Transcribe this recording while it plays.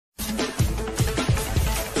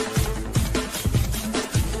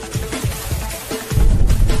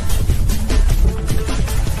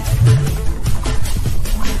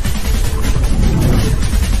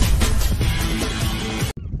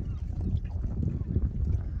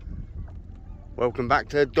Welcome back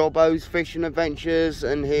to Dobbo's Fishing Adventures,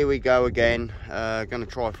 and here we go again. Going to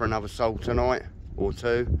try for another sole tonight, or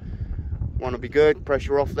two. One will be good,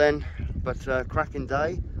 pressure off then, but cracking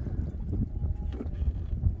day.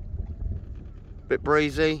 Bit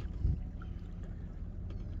breezy.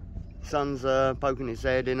 Sun's poking its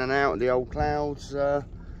head in and out of the old clouds. So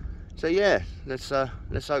yeah, let's hope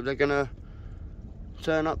they're going to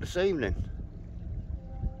turn up this evening.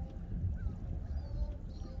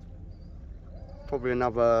 Probably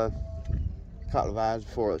another couple of hours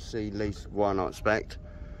before I see at least one, I expect.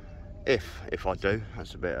 If I do,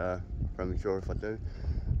 that's a bit premature if I do.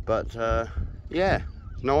 But yeah,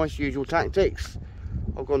 it's nice, usual tactics.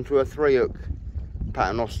 I've gone to a 3-hook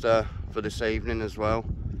paternoster for this evening as well,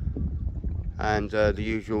 and the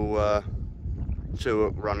usual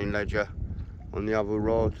 2-hook running ledger on the other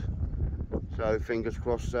rod. So fingers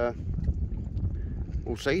crossed,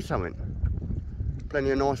 we'll see something.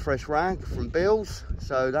 Plenty of nice fresh rag from Bill's,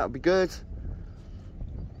 so that'll be good.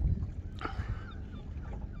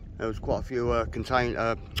 There was quite a few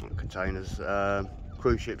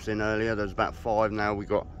cruise ships in earlier. There's about 5 now. We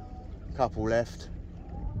got a couple left.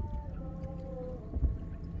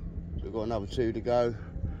 So we've got another 2 to go.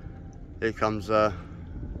 Here comes a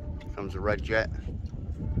red jet.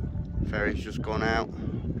 Ferry's just gone out.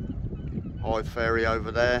 High ferry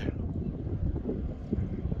over there.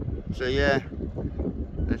 So yeah,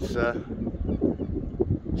 let's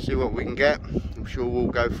see what we can get. I'm sure we'll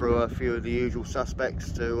go through a few of the usual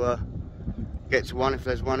suspects to get to one, if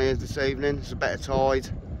there's one here this evening. It's a better tide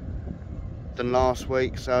than last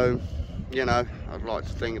week, so you know, I'd like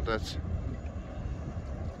to think that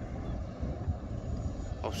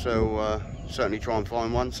I'll certainly try and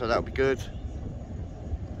find one, so that'll be good.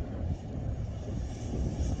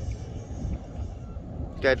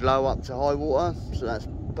 Dead low up to high water, so that's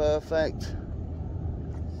perfect.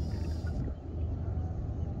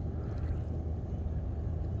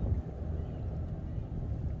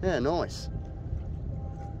 Yeah, nice.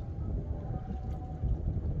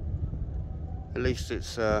 At least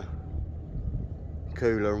it's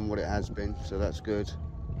cooler than what it has been, so that's good.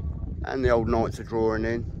 And the old nights are drawing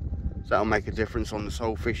in, so that'll make a difference on the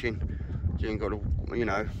sole fishing. So you ain't got to, you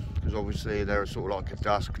know, because obviously they're sort of like a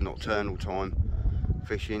dusk, nocturnal time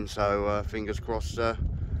fishing. So fingers crossed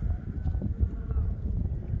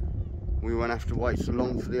we won't have to wait so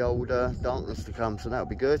long for the old darkness to come, so that'll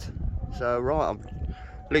be good. So right, I'm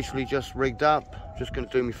literally just rigged up, just going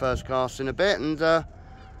to do my first cast in a bit, and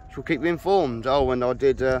she'll keep you informed. Oh, and I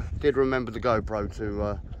did remember the GoPro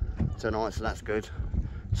to tonight, so that's good.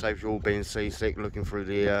 Saves you all being seasick looking through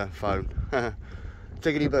the phone.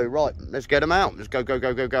 Tickety boo. Right, let's get them out. Let's go, go,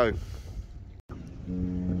 go, go, go.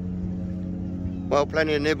 Well,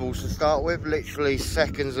 plenty of nibbles to start with. Literally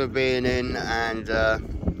seconds of being in, and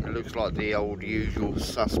it looks like the old usual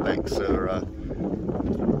suspects are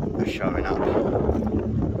showing up.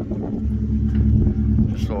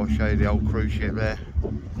 Just thought I'd show you the old cruise ship there,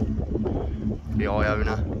 the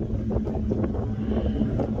Iona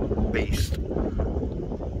beast.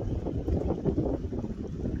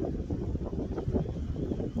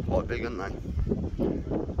 Quite big, aren't they?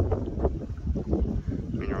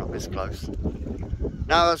 When you're up this close.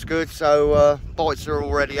 No, that's good. So bites are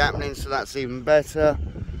already happening, so that's even better.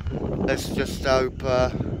 Let's just hope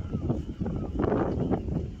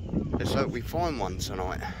we find one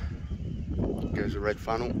tonight. Goes a red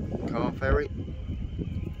funnel car ferry.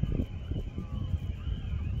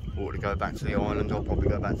 Or to go back to the island. I'll probably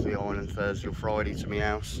go back to the island Thursday or Friday to my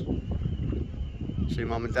house. See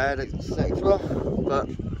mum and dad, etc. But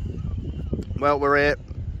well, we're here.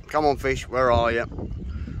 Come on, fish. Where are you?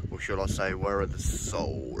 Or should I say, where are the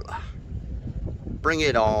sole? Bring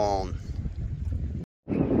it on.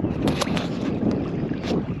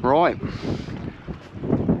 Right.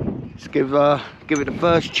 Let's give it a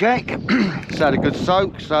first check. It's had a good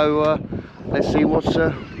soak, so let's see what's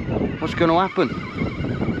going to happen.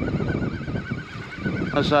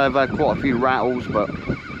 As I say, I've had quite a few rattles, but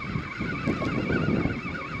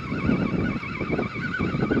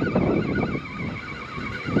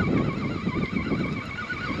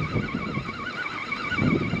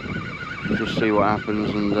just see what happens,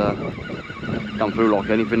 and don't feel like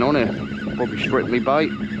anything on it. Probably strip me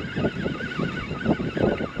bait.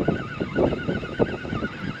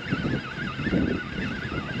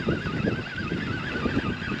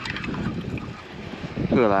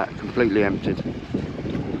 Look at that, completely emptied.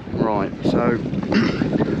 Right, so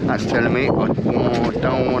that's telling me I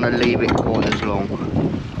don't want to leave it quite as long.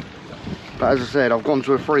 But as I said, I've gone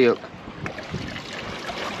to a 3-hook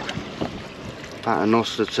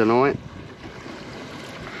paternoster tonight.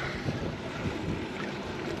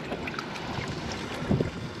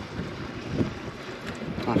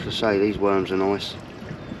 I have to say, these worms are nice.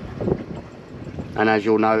 And as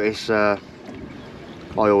you'll notice, I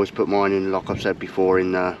always put mine in, like I've said before,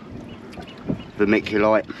 in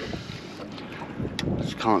vermiculite.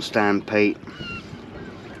 Just can't stand peat.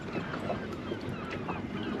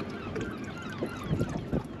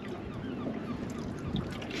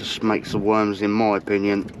 Just makes the worms, in my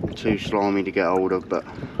opinion, too slimy to get hold of, but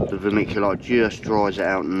the vermiculite just dries it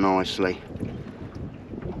out nicely.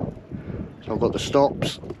 So I've got the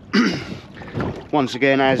stops. Once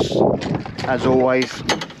again, as always,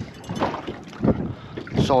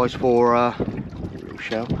 size 4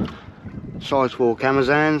 shell, size 4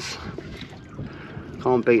 Camazans,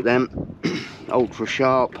 can't beat them. Ultra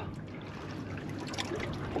sharp.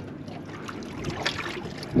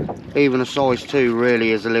 Even a size 2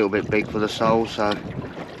 really is a little bit big for the sole, so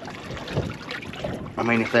I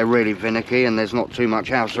mean, if they're really finicky and there's not too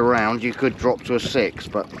much else around, you could drop to a 6,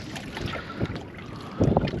 but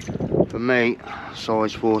for me,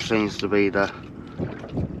 size 4 seems to be the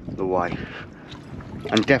way.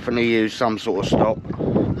 And definitely use some sort of stop.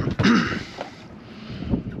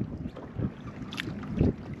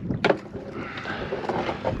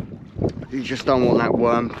 You just don't want that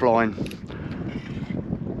worm flying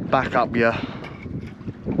back up your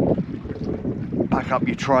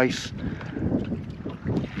trace.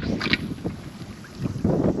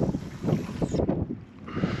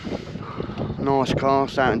 Nice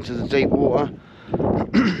cast out into the deep water.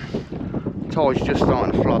 Tide's just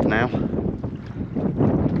starting to flood now.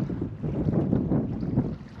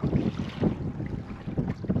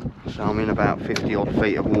 So I'm in about 50 odd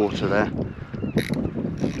feet of water there.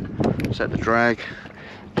 Set the drag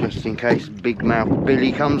just in case big mouth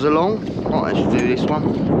Billy comes along. Right, let's do this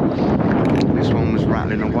one. This one was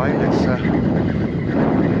rattling away. This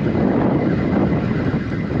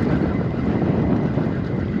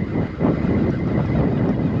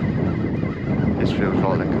feels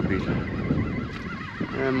like there could be,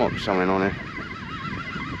 there might be something on it.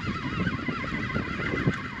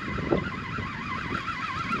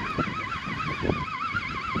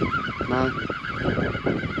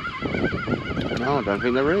 No, I don't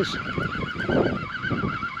think there is.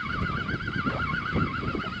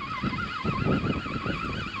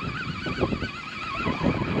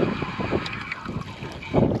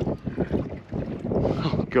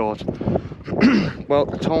 Oh God. Well,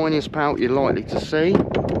 the tiniest pout you're likely to see.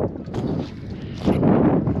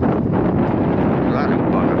 That little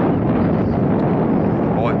bugger.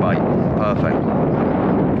 Bite bait, perfect.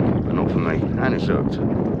 But not for me, and it's hooked.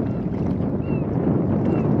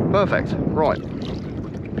 Perfect, right.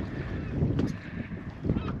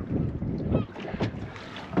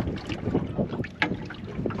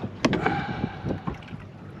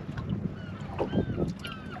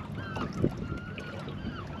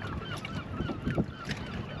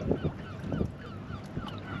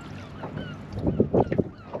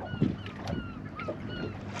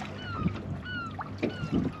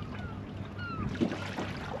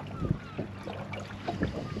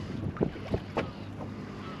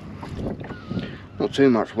 Not too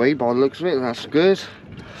much weed by the looks of it, that's good.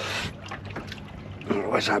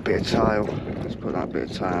 Where's that bit of tail? Let's put that bit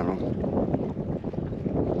of tail on.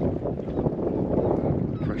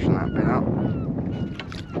 Freshen that bit up.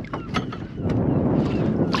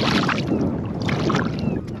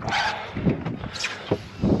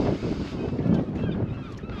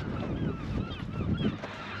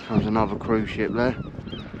 Comes another cruise ship there.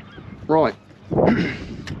 Right,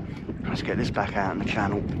 let's get this back out in the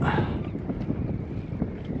channel.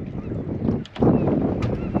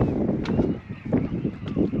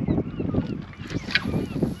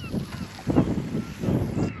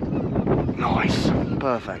 Nice,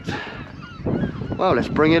 perfect. Well, let's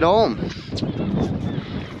bring it on.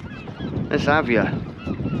 Let's have you.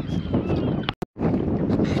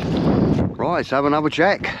 Right, let's have another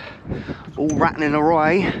check. All rattling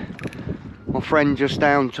away. My friend just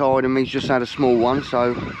down tied and he's just had a small one,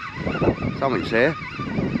 so something's here.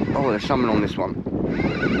 Oh, there's something on this one.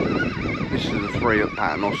 This is the 3 at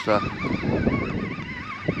Paternoster.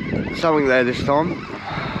 Something there this time.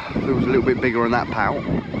 It was a little bit bigger than that pout.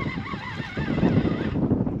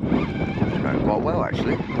 Going quite well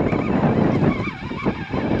actually.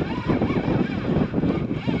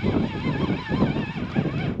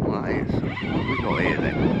 Well, that is. What have we got here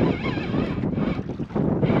then?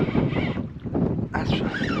 That's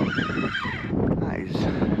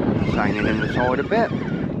hanging in the tide a bit.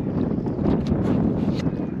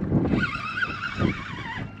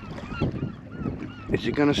 Is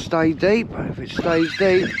it going to stay deep? If it stays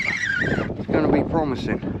deep, it's going to be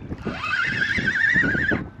promising.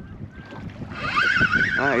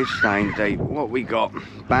 That is staying deep. What we got?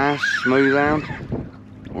 Bass, Smoothound?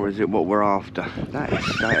 Or is it what we're after? That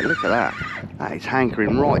is staying, look at that. That is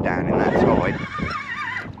hankering right down in that tide.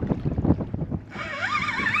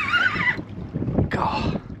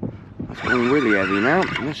 God, that's getting really heavy now.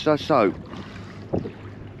 Let's just soak.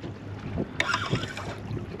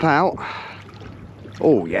 Pout.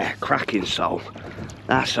 Oh yeah, cracking sole.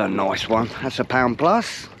 That's a nice one. That's a £1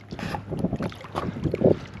 plus.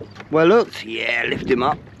 Well looked. Yeah, lift him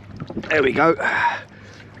up. There we go.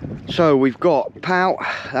 So we've got Pout.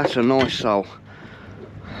 That's a nice sole.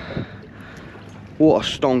 What a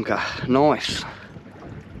stonker. Nice.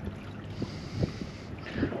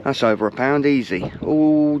 That's over £1 easy.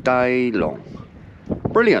 All day long.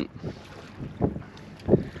 Brilliant.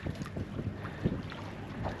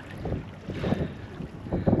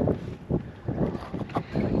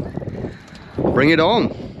 Bring it on.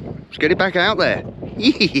 Let's get it back out there.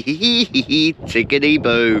 Tickety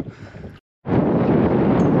boo.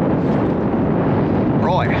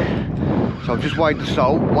 Right. So I've just weighed the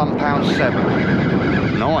sole.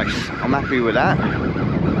 £1.7. Nice. I'm happy with that.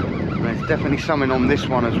 There's definitely something on this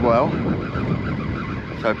one as well.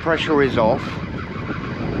 So pressure is off.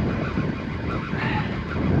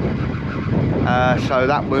 So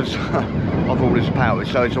that was, I thought it was Pout.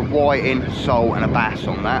 So it's a whiting, sole and a bass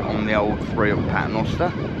on that, on the old 3-hook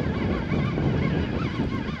paternoster.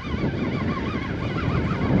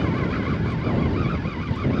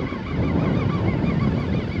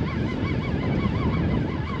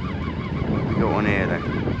 What we got on here then?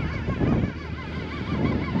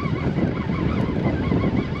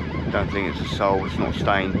 Don't think it's a sole, it's not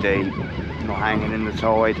staying deep, not hanging in the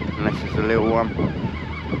tide, unless it's a little one.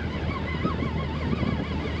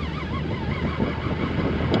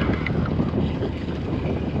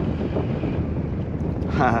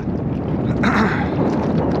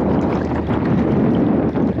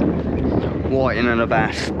 Whiting and a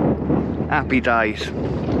bass. Happy days.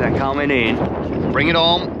 They're coming in. Bring it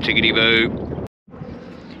on, tickety boo.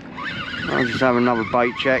 I'll just have another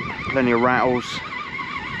bait check. Plenty of rattles.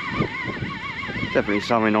 Definitely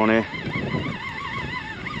something on here.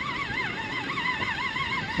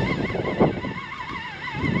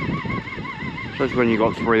 Especially when you've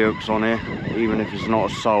got 3 hooks on here. Even if it's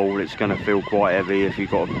not a sole, it's going to feel quite heavy if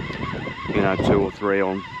you've got, you know, 2 or 3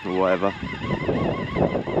 on or whatever.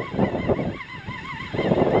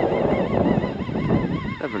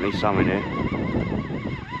 Definitely something here.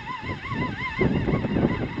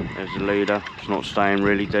 There's the leader. It's not staying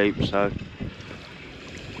really deep, so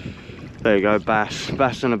there you go. Bass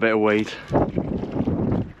and a bit of weed.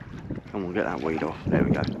 Come on, get that weed off. There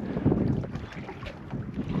we go.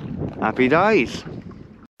 Happy days.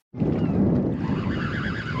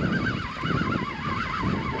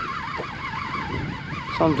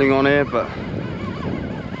 Something on here, but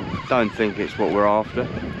don't think it's what we're after.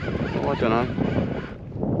 Oh, I don't know.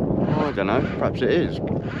 Oh, I don't know. Perhaps it is.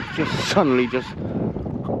 Just suddenly just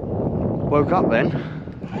woke up then.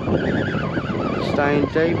 Staying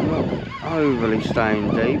deep, not overly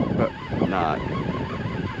staying deep, but no.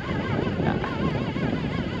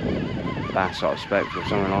 Bass, I expect, or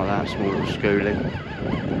something like that. Small little schoolie.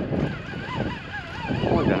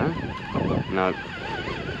 Oh, I don't know. No.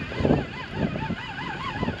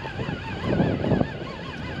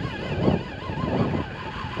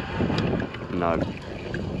 No.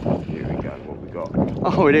 Here we go, what we got.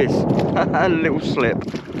 Oh, it is. A little slip.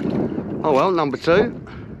 Oh well, number 2.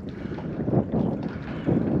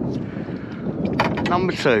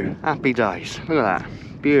 Number 2. Happy days. Look at that.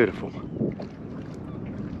 Beautiful.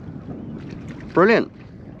 Brilliant.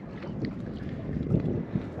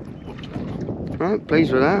 Right,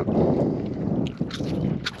 pleased with that.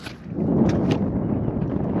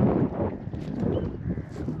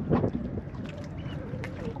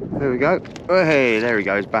 There we go. Oh, hey, there he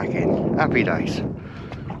goes, back in. Happy days.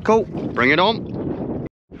 Cool, bring it on.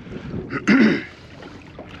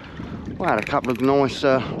 Well, I had a couple of nice,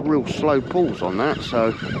 real slow pulls on that,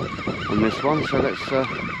 so on this one. So let's.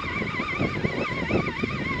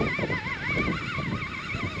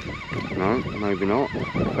 No, maybe not.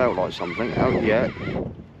 Felt like something. Oh yeah.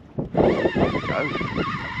 There we go.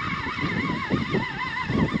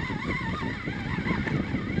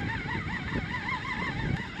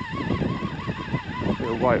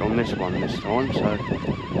 Weight on this one this time, so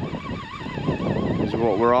is it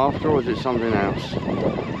what we're after or is it something else?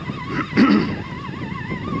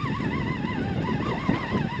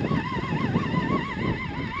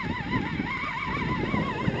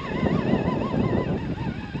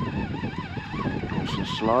 Nice and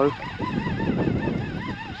slow.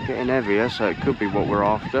 It's getting heavier, so it could be what we're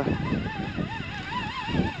after.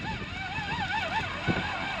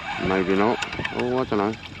 Maybe not. Oh, I don't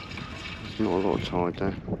know. There's not a lot of tide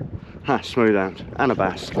there. Ha, Smoothound and a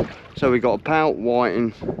bass. So we got a pout,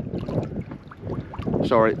 whiting.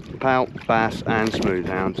 Sorry, pout, bass and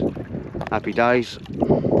Smoothound. Happy days.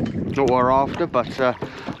 Not what we're after, but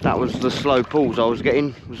that was the slow pulls I was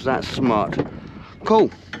getting. Was that smart? Cool.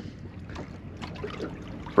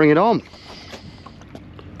 Bring it on.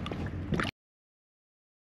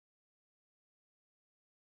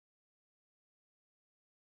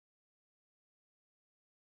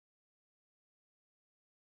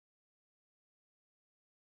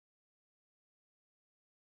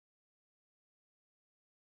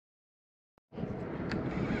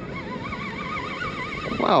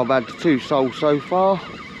 Well, I've had 2 soles so far.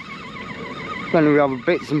 Plenty of other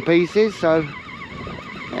bits and pieces, so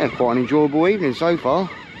yeah, quite an enjoyable evening so far.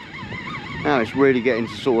 Now it's really getting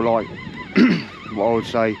to sort of like what I would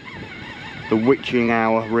say the witching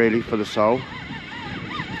hour really for the sole.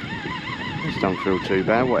 This don't feel too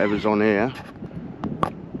bad, whatever's on here.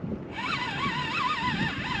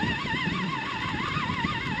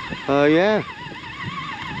 Yeah,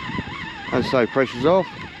 as I say, pressure's off.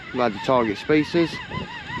 I've had the target species.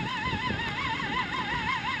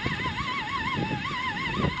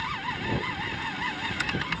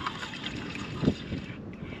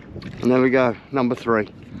 And there we go, number 3.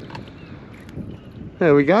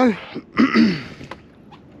 There we go.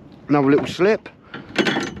 Another little slip.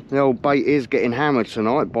 The old bait is getting hammered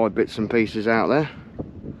tonight by bits and pieces out there.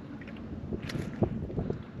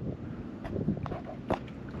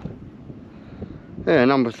 Yeah,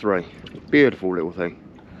 number 3. Beautiful little thing.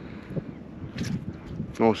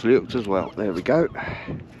 Nicely hooked as well. There we go.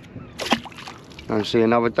 Go and see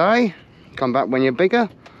another day. Come back when you're bigger.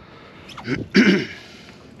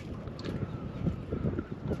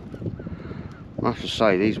 I have to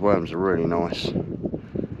say, these worms are really nice.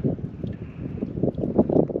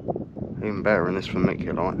 Even better in this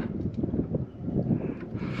vermiculite.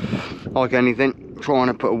 Like anything, trying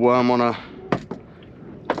to put a worm on a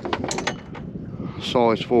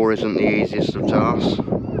size 4 isn't the easiest of tasks.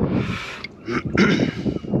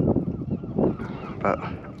 But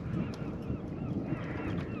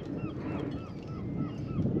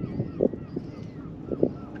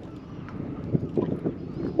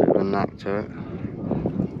bit of a knack to it.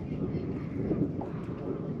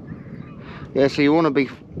 Yeah, so you want to be,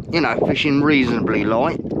 you know, fishing reasonably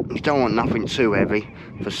light. You don't want nothing too heavy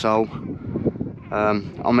for sole.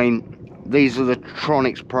 I mean, these are the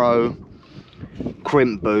Tronics Pro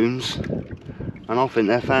crimp booms, and I think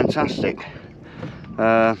they're fantastic.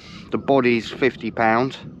 The body's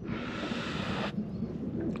 £50,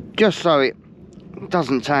 just so it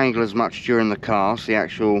doesn't tangle as much during the cast, the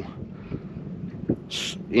actual,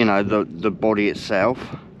 you know, the body itself.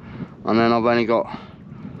 And then I've only got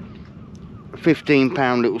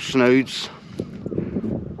 £15 little snoods,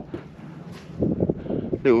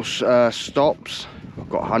 little stops. I've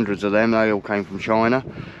got hundreds of them. They all came from China,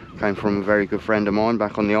 came from a very good friend of mine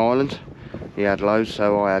back on the island. He had loads,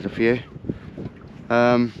 so I had a few.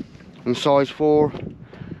 And size 4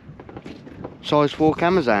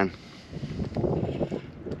 Camazan.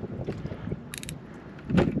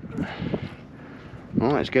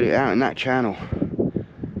 Right, let's get it out in that channel.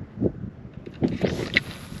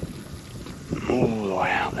 All the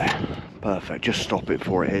way out there. Perfect. Just stop it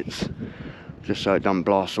before it hits, just so it doesn't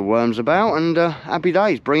blast the worms about. And happy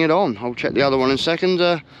days, bring it on. I'll check the other one in a second,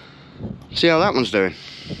 see how that one's doing.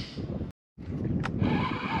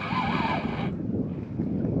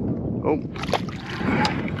 Oh,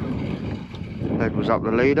 leg was up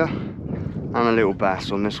the leader, and a little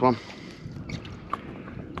bass on this one.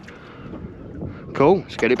 Cool,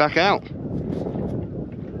 let's get it back out.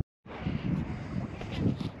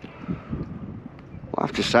 I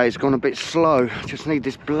have to say, it's gone a bit slow. Just need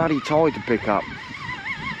this bloody tide to pick up.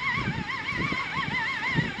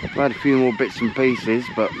 I've had a few more bits and pieces,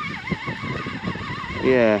 but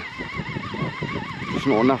yeah, there's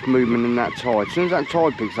not enough movement in that tide. As soon as that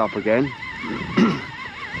tide picks up again,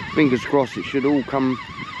 fingers crossed, it should all come,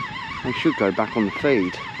 they should go back on the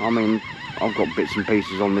feed. I mean, I've got bits and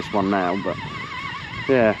pieces on this one now, but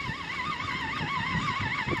yeah,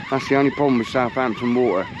 that's the only problem with Southampton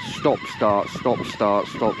water. Stop, start, stop, start,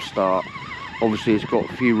 stop, start. Obviously it's got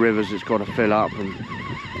a few rivers it's got to fill up, and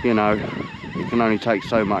you know, it can only take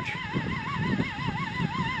so much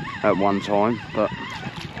at one time. But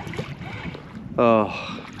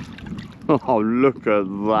oh, look at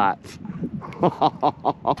that.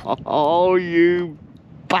 Oh, you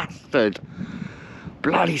bastard.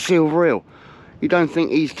 Bloody Silver Eel. You don't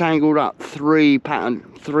think he's tangled up 3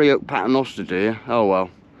 hook paternoster, do you? Oh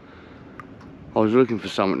well. I was looking for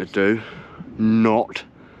something to do. Not.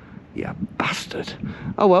 You bastard.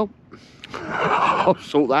 Oh well. I'll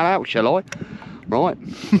sort that out, shall I? Right.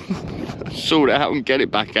 Sort it out and get it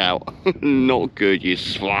back out. Not good, you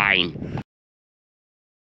swine.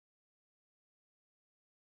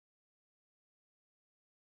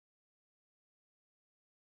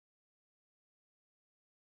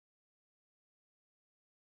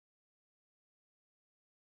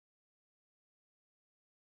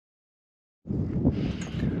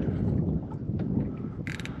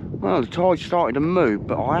 Well, the tide's started to move,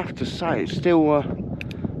 but I have to say it's still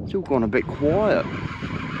gone a bit quiet.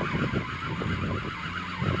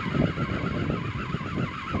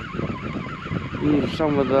 Here's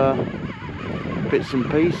some of the bits and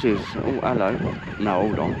pieces. Oh, hello. No,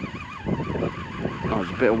 hold on. Oh, there's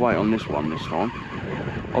a bit of weight on this one this time.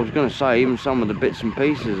 I was going to say, even some of the bits and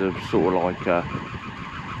pieces have sort of like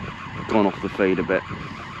gone off the feed a bit.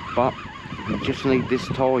 But you just need this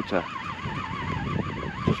tide to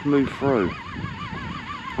just move through.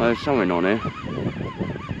 Oh, there's something on here.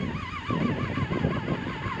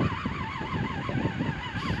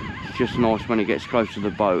 It's just nice when it gets close to the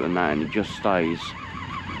boat and that, and it just stays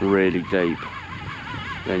really deep.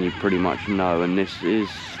 Then you pretty much know. And this is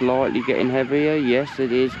slightly getting heavier. Yes,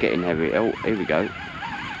 it is getting heavier. Oh, here we go.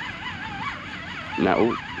 Now,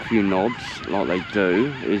 oh, a few nods like they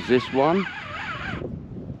do. Is this one?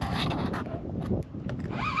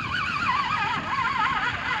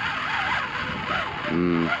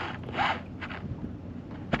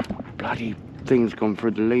 Bloody thing's gone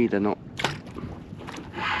through the leader, not.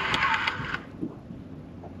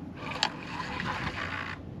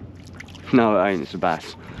 No, it ain't, it's a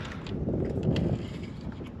bass.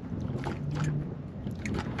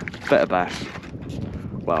 Better bass.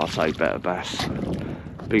 Well, I'll say better bass.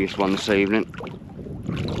 Biggest one this evening.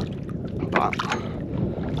 But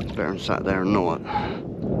it's better than sat there and not.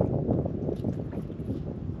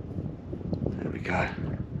 There we go.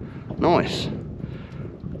 Nice.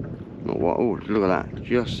 Not what? Oh, look at that!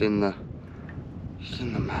 Just in the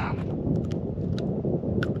mouth.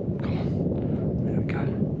 Come on. There we go.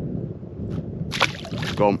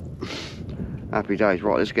 Gone. Happy days.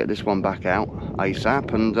 Right, let's get this one back out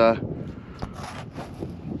ASAP and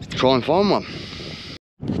try and find one.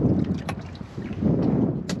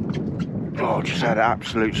 Oh, just had an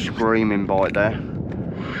absolute screaming bite there.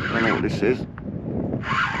 I don't know what this is.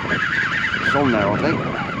 It's on there, I think.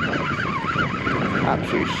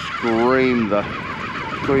 Absolutely screamed the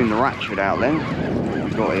ratchet out then. What have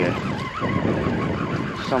we got here?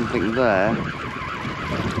 Something there.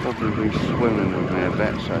 Probably swimming with me a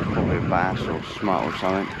bit, so it's probably a bass or smut or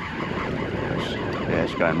something. Yeah,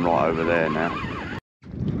 it's going right over there now.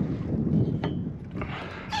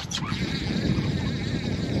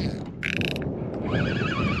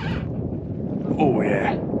 Oh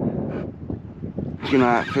yeah. You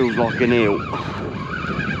know, it feels like an eel.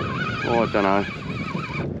 Oh, I don't know.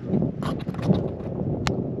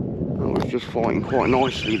 I was just fighting quite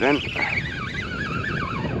nicely then.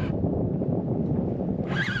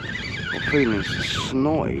 I'm feeling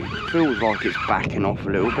snotty. Feels like it's backing off a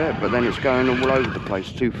little bit, but then it's going all over the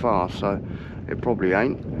place too far, so it probably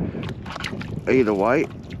ain't. Either way,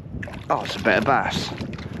 oh, it's a better bass.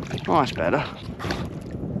 Oh, that's better.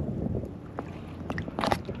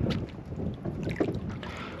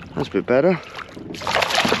 That's a bit better.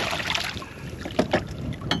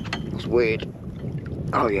 That's weird.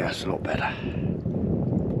 Oh yeah, it's a lot better.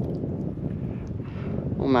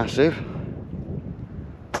 Not massive.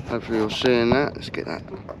 Hopefully you're seeing that. Let's get that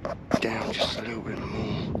down just a little bit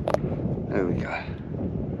more. There we go.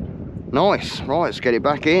 Nice. Right, let's get it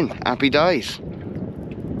back in. Happy days.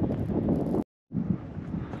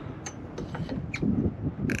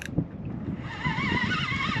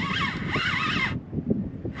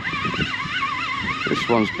 This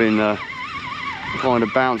one's been kind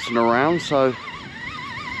of bouncing around, so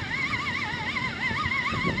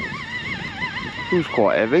it was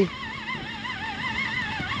quite heavy.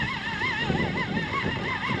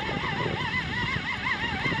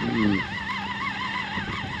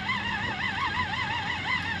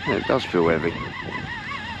 Yeah, it does feel heavy.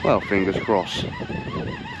 Well, fingers crossed.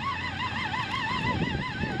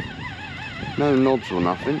 No nods or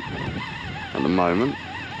nothing at the moment.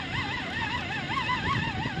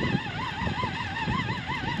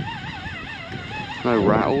 No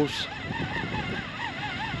rattles.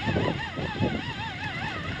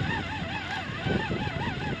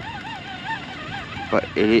 But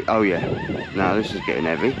it is, oh yeah, now this is getting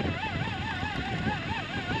heavy.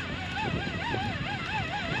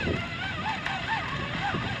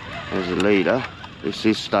 There's a leader. This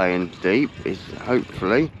is staying deep,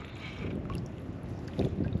 hopefully.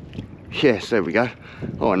 Yes, there we go.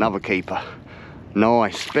 Oh, another keeper.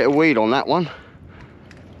 Nice. Bit of weed on that one.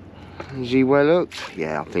 Is he well hooked?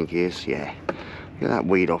 Yeah, I think he is, yeah. Get that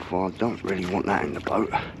weed off. I don't really want that in the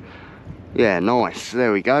boat. Yeah, nice.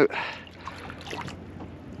 There we go.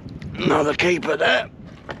 Another keeper there.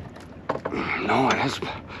 Nice.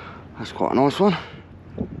 That's quite a nice one.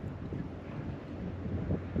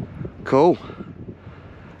 Cool.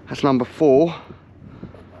 That's number 4.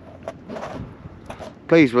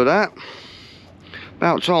 Pleased with that.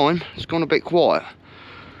 About time. It's gone a bit quiet.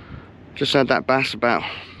 Just had that bass about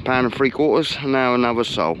 £1.75, and now another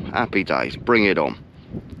sole. Happy days. Bring it on.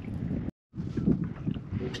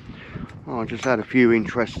 Oh, I just had a few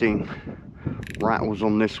interesting rattles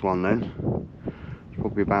on this one then. It's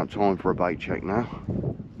probably about time for a bait check now.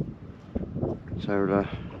 So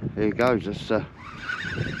here it goes. Let's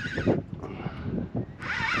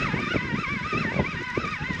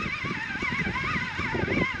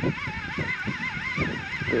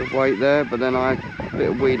bit of weight there, but then I had a bit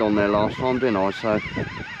of weed on there last time, didn't I? So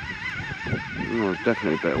there's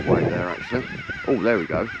definitely a bit of weight there actually. Oh, there we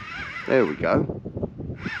go. There we go.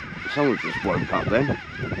 Someone just woke up then.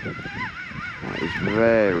 That is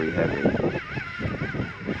very heavy.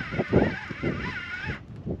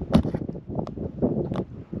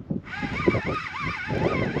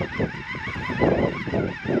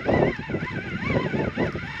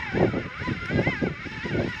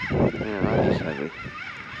 Yeah, that is heavy.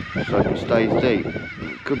 So if it stays deep,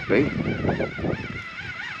 it could be.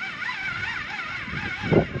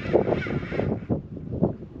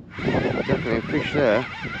 Definitely a fish there.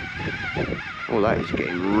 Oh, that is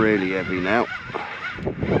getting really heavy now.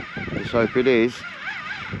 Let's hope it is.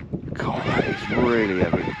 God, that is really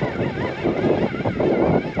heavy.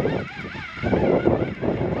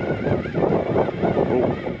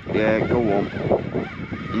 Oh, yeah, go on.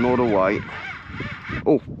 Not away.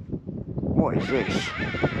 Oh, what is this?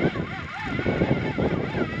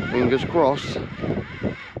 Fingers crossed.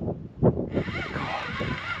 God,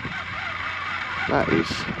 that is...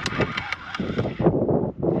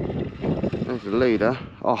 There's the leader.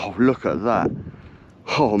 Oh, look at that.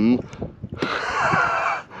 Oh,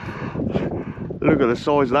 look at the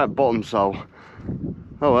size of that bottom sole.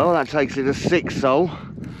 Oh well, that takes it to 6 sole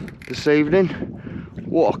this evening.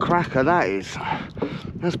 What a cracker that is.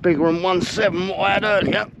 That's bigger than 1.7 what I had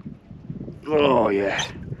earlier. Oh yeah.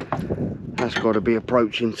 That's got to be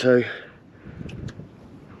approaching 2.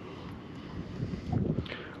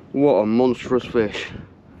 What a monstrous fish.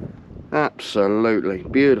 Absolutely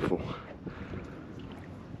beautiful.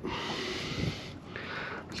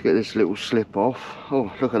 Let's get this little slip off.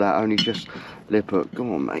 Oh, look at that, only just lip hook.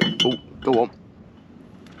 Go on, mate. Oh, go on.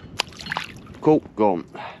 Cool, go on.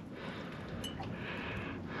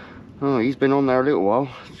 Oh, he's been on there a little while,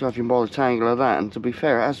 judging by the tangle of that, and to be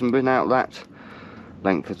fair, it hasn't been out that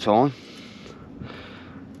length of time.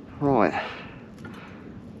 Right,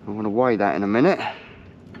 I'm going to weigh that in a minute.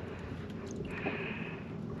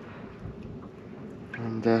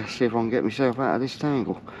 And see if I can get myself out of this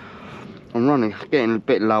tangle. I'm getting a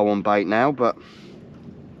bit low on bait now, but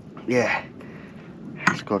yeah,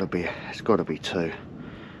 it's got to be 2.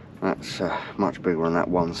 That's much bigger than that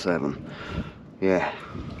 1.7. Yeah,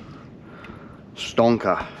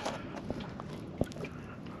 stonker.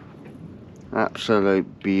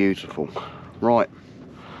 Absolute beautiful. Right,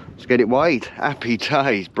 let's get it weighed. Happy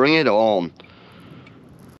days. Bring it on.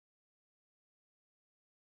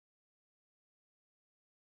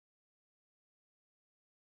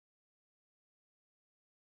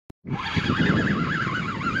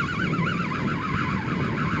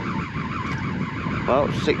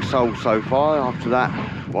 Well, 6 soles so far after that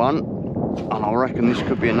one, and I reckon this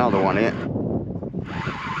could be another one here.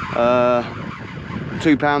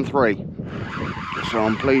 £2.3, so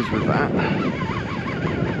I'm pleased with that.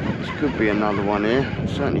 This could be another one here.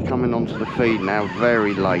 Certainly coming onto the feed now,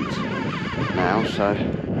 very late now, so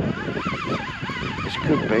this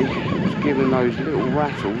could be. It's giving those little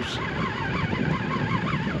rattles.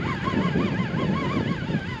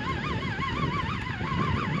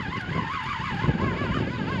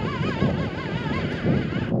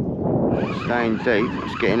 Staying deep,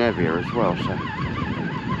 it's getting heavier as well, so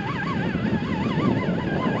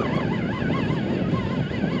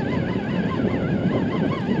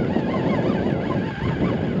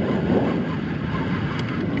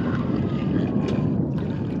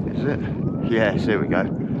is it? Yes, here we go.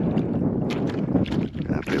 Get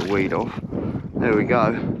that bit of weed off. There we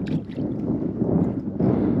go.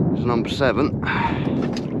 It's number 7.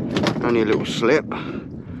 Only a little slip.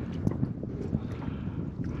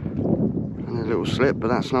 Slip, but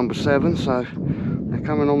that's number 7, so they're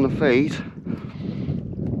coming on the feed.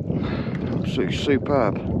 absolutely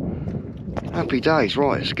superb. Happy days.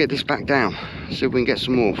 Right, let's get this back down, see if we can get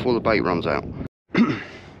some more before the bait runs out.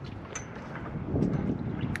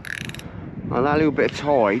 Well, that little bit of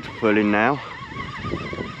tide pulling now,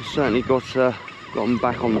 certainly got them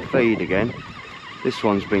back on the feed again. This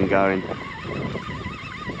one's been going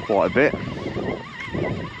quite a bit.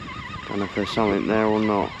 Don't know if there's something there or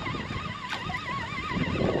not.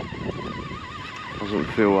 Doesn't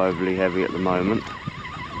feel overly heavy at the moment.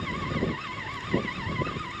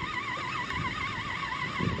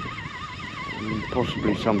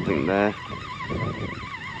 Possibly something there.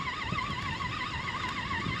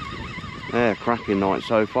 Yeah, cracking night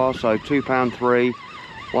so far. So £2.3,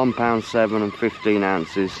 £1.7 and 15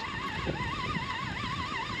 ounces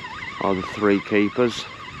are the three keepers.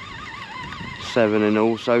 7 in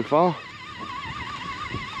all so far.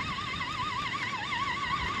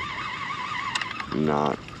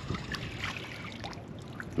 No.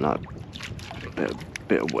 No.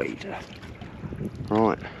 Bit of weed.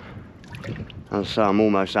 Right. As I say, I'm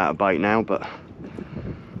almost out of bait now, but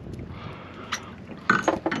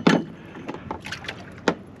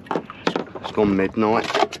it's gone midnight.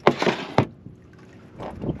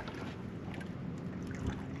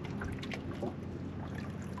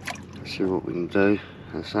 Let's see what we can do.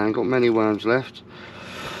 As I say, I ain't got many worms left.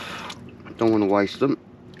 Don't want to waste them.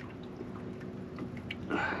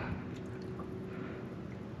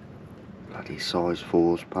 Bloody size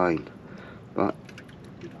 4's pain, but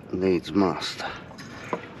needs must.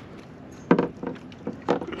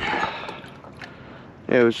 Yeah,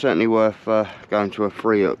 it was certainly worth going to a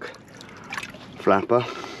 3-hook flapper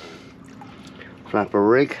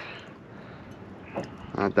rig.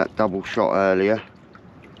 I had that double shot earlier.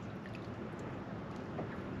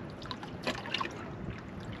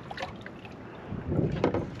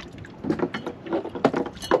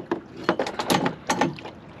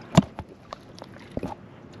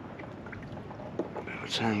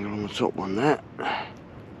 Tangle on the top one there.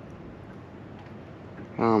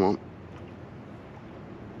 Come on.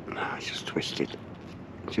 No, it's just twisted.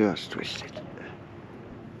 Just twisted.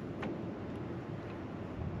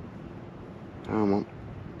 Come on.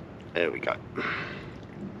 There we go.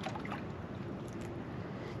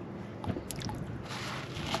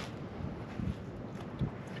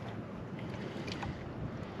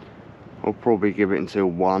 I'll probably give it until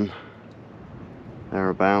 1,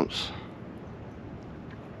 thereabouts.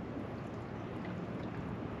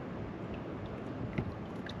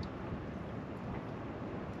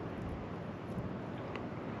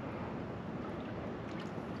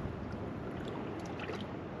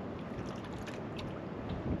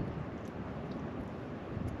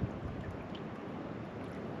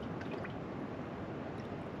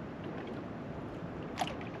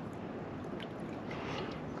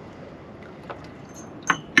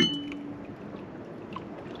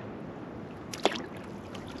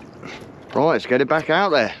 Right, let's get it back out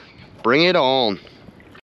there. Bring it on.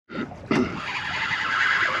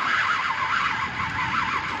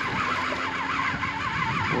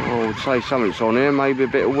 I would say something's on here, maybe a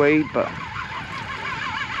bit of weed, but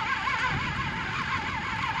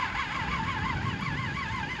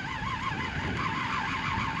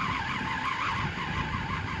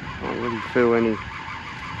I don't really feel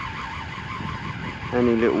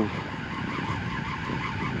any little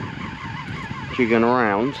jigging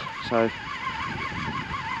around, so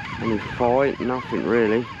any fight, nothing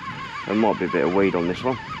really. There might be a bit of weed on this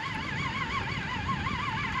one.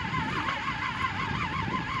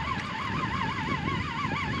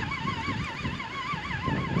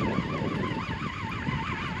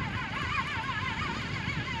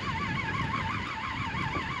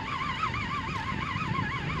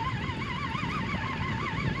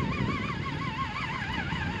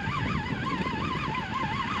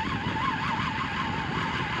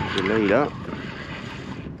 There's a leader.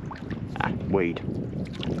 Weed.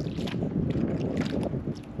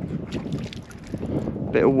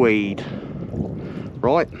 Bit of weed.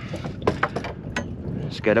 Right.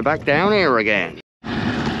 Let's get her back down here again.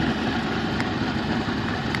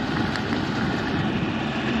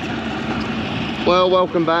 Well,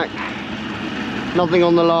 welcome back. Nothing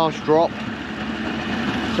on the last drop.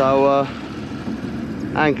 So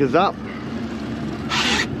anchors up.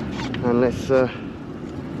 And let's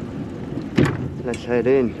head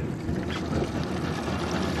in.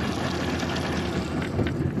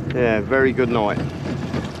 Yeah, very good night.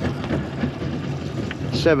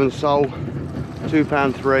 7 sole,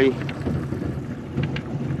 £2.3,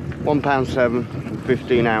 £1.7 and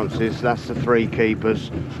 15 ounces. That's the 3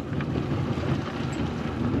 keepers.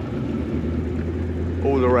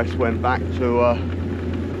 All the rest went back to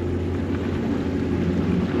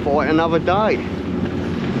 5 fight another day.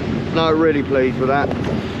 No, really pleased with that.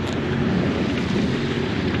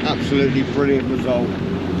 Absolutely brilliant result.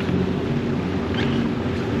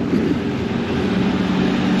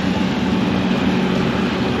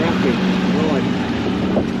 Right,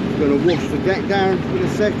 going to wash the deck down in a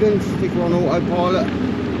second, stick her on autopilot.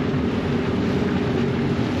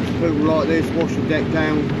 People like this, wash the deck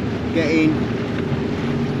down, get in,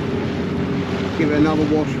 give it another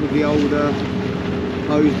wash with the older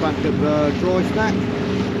hose back at the dry stack,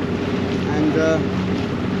 and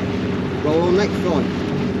roll on next time.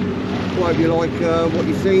 Hope you like what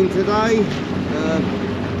you've seen today.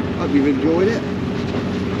 Hope you've enjoyed it.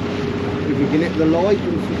 If you can hit the like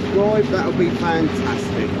and subscribe, that would be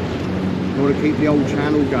fantastic. I want to keep the old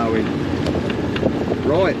channel going.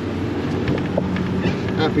 Right,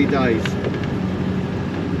 happy days.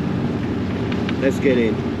 Let's get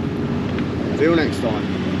in. See you next time.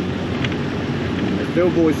 As Bill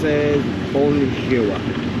Boy says,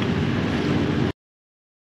 bonjour.